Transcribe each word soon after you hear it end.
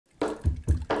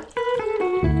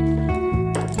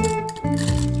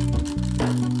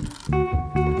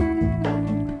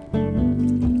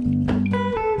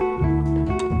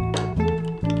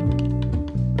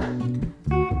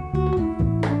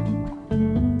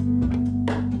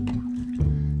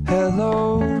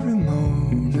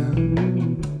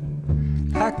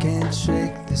can't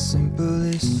shake the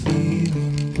simplest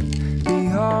feeling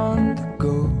beyond the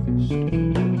ghost.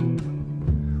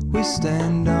 We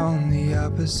stand on the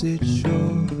opposite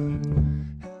shore.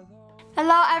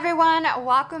 Hello everyone,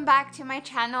 welcome back to my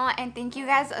channel and thank you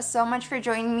guys so much for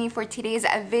joining me for today's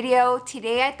video.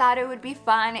 Today I thought it would be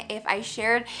fun if I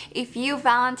shared a few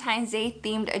Valentine's Day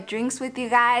themed drinks with you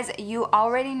guys. You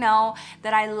already know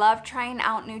that I love trying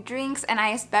out new drinks and I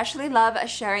especially love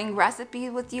sharing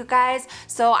recipes with you guys.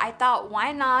 So I thought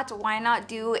why not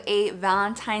do a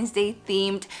Valentine's Day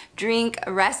themed drink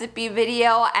recipe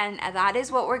video, and that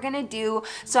is what we're gonna do.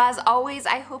 So as always,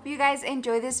 I hope you guys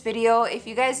enjoy this video. If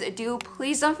you guys do,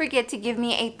 please don't forget to give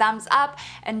me a thumbs up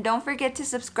and don't forget to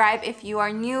subscribe if you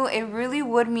are new. It really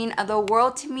would mean the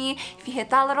world to me if you hit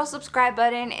that little subscribe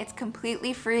button. It's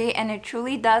completely free and it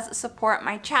truly does support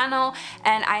my channel,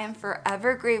 and I am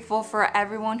forever grateful for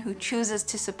everyone who chooses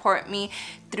to support me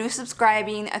through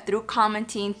subscribing, through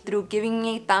commenting, through giving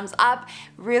me a thumbs up.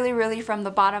 Really from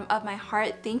the bottom of my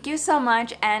heart, thank you so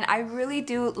much, and I really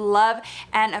do love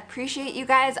and appreciate you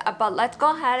guys. But let's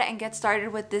go ahead and get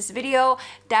started with this video.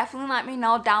 Definitely let me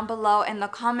know down below in the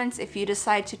comments if you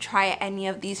decide to try any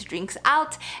of these drinks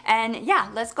out, and yeah,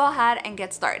 let's go ahead and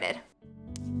get started.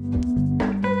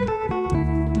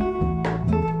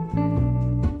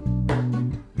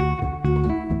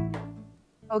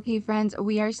 Okay friends,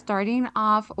 we are starting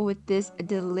off with this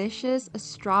delicious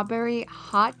strawberry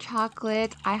hot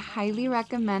chocolate. I highly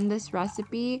recommend this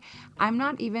recipe. I'm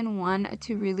not even one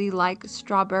to really like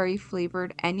strawberry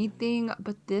flavored anything,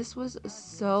 but this was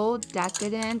so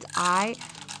decadent. I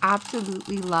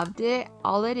absolutely loved it.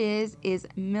 All it is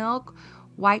milk,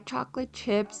 white chocolate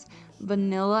chips,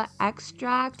 vanilla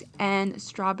extract, and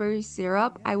strawberry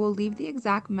syrup. I will leave the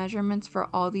exact measurements for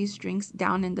all these drinks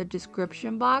down in the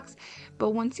description box.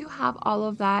 But once you have all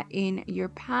of that in your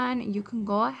pan, you can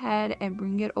go ahead and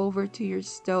bring it over to your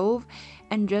stove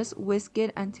and just whisk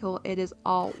it until it is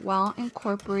all well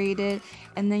incorporated,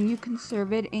 and then you can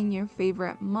serve it in your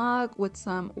favorite mug with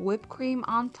some whipped cream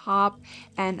on top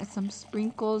and some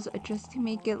sprinkles just to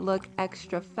make it look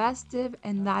extra festive.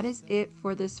 And that is it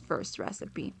for this first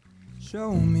recipe.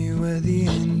 Show me where the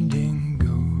ending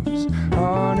goes.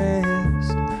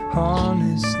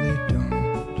 Honestly don't.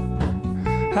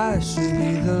 I should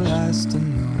be the last to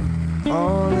know.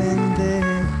 All in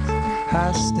this,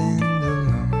 I stand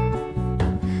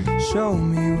alone. Show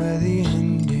me where the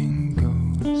ending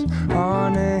goes.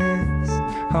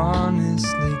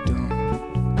 Honestly don't.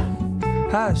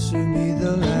 I should be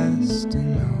the last to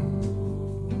know.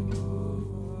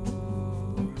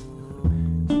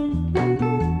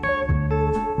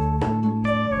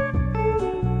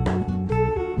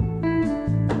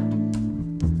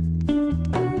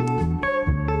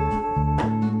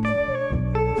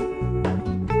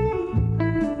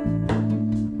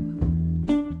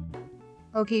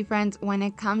 Okay friends, when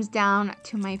it comes down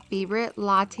to my favorite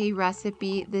latte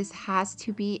recipe, this has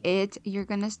to be it. You're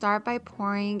gonna start by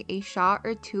pouring a shot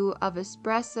or two of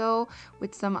espresso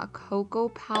with some cocoa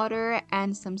powder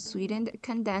and some sweetened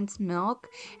condensed milk,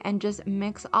 and just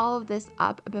mix all of this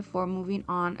up before moving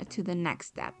on to the next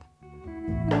step.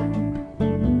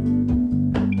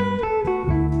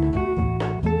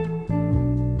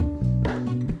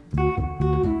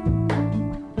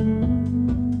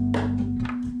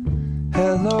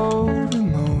 Hello,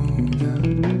 remote.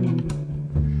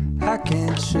 I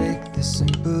can't shake the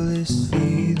simplest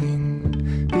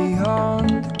feeling beyond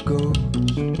the ghost.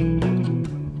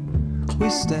 We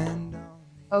stand.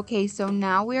 Okay, so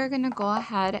now we are gonna go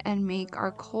ahead and make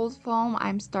our cold foam.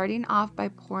 I'm starting off by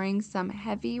pouring some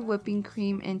heavy whipping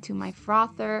cream into my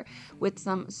frother with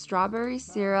some strawberry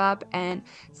syrup and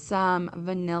some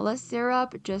vanilla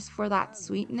syrup just for that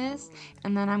sweetness.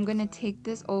 And then I'm gonna take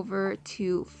this over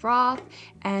to froth,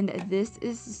 and this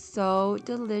is so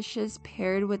delicious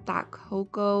paired with that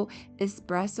cocoa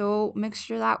espresso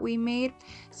mixture that we made.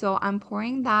 So I'm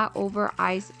pouring that over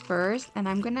ice first, and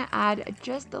I'm gonna add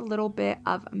just a little bit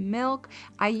of milk.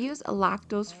 I use a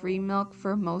lactose-free milk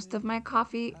for most of my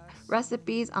coffee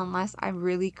recipes unless I'm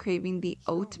really craving the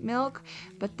oat milk,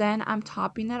 but then I'm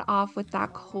topping it off with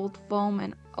that cold foam,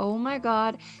 and oh my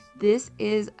god, this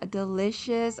is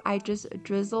delicious. I just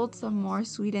drizzled some more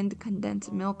sweetened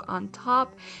condensed milk on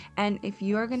top, and if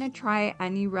you are gonna try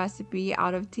any recipe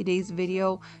out of today's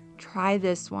video, try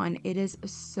this one. It is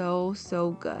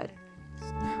so good.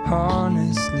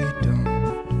 Honestly don't.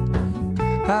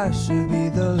 I should be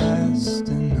the last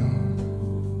to know.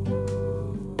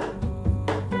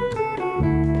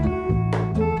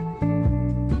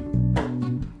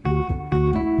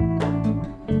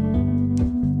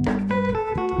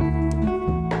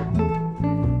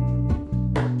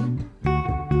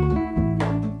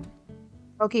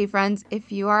 Okay, friends,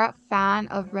 if you are a fan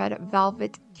of red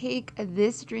velvet cake,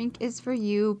 this drink is for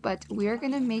you, but we're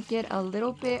gonna make it a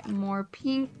little bit more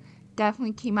pink.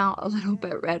 Definitely came out a little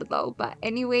bit red though. But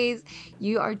anyways,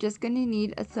 you are just gonna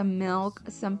need some milk,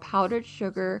 some powdered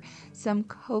sugar, some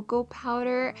cocoa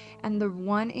powder, and the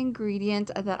one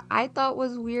ingredient that I thought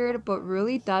was weird but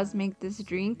really does make this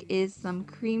drink is some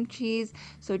cream cheese.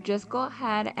 So just go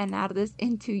ahead and add this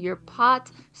into your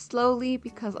pot slowly,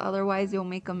 because otherwise you'll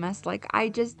make a mess like I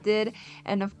just did.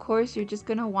 And of course, you're just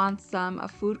gonna want some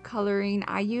food coloring.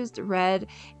 I used red,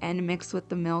 and mixed with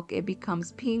the milk it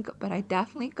becomes pink, but I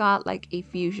definitely got like a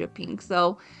fuchsia pink.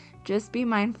 So just be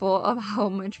mindful of how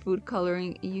much food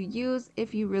coloring you use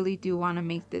if you really do want to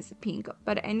make this pink.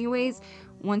 But anyways,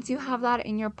 once you have that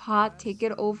in your pot, take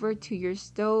it over to your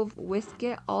stove, whisk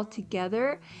it all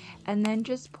together, and then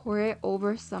just pour it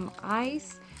over some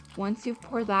ice. Once you've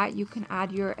poured that, you can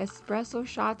add your espresso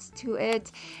shots to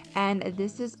it, and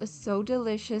this is so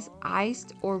delicious,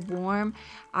 iced or warm.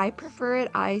 I prefer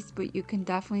it iced, but you can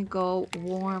definitely go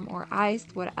warm or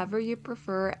iced, whatever you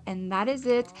prefer. And that is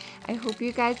it. I hope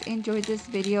you guys enjoyed this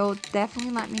video.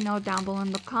 Definitely let me know down below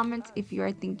in the comments if you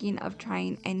are thinking of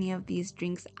trying any of these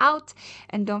drinks out,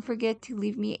 and don't forget to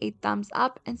leave me a thumbs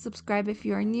up and subscribe if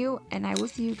you are new, and I will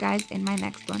see you guys in my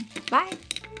next one. Bye.